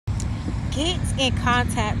Get in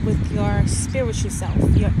contact with your spiritual self,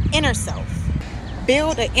 your inner self.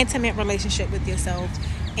 Build an intimate relationship with yourself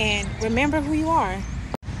and remember who you are.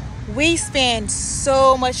 We spend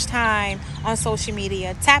so much time on social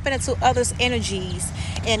media tapping into others' energies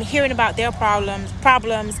and hearing about their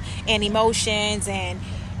problems and emotions and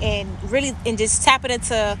just tapping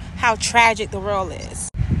into how tragic the world is.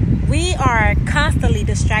 We are constantly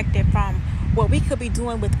distracted from what we could be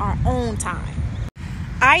doing with our own time.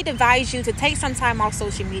 I advise you to take some time off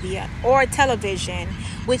social media or television,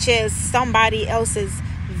 which is somebody else's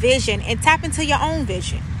vision, and tap into your own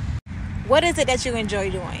vision. What is it that you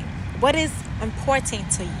enjoy doing? What is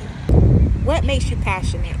important to you? What makes you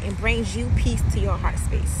passionate and brings you peace to your heart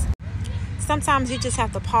space? Sometimes you just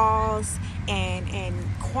have to pause and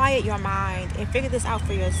quiet your mind and figure this out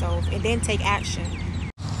for yourself and then take action.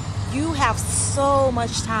 You have so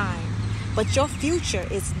much time, but your future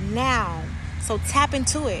is now. So tap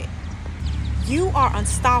into it. You are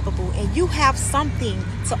unstoppable and you have something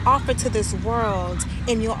to offer to this world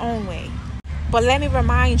in your own way. But let me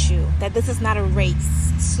remind you that this is not a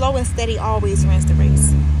race. Slow and steady always wins the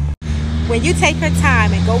race. When you take your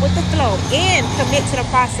time and go with the flow and commit to the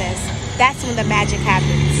process, that's when the magic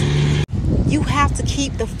happens. You have to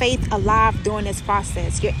keep the faith alive during this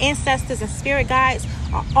process. Your ancestors and spirit guides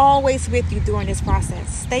are always with you during this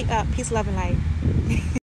process. Stay up. Peace, love, and light.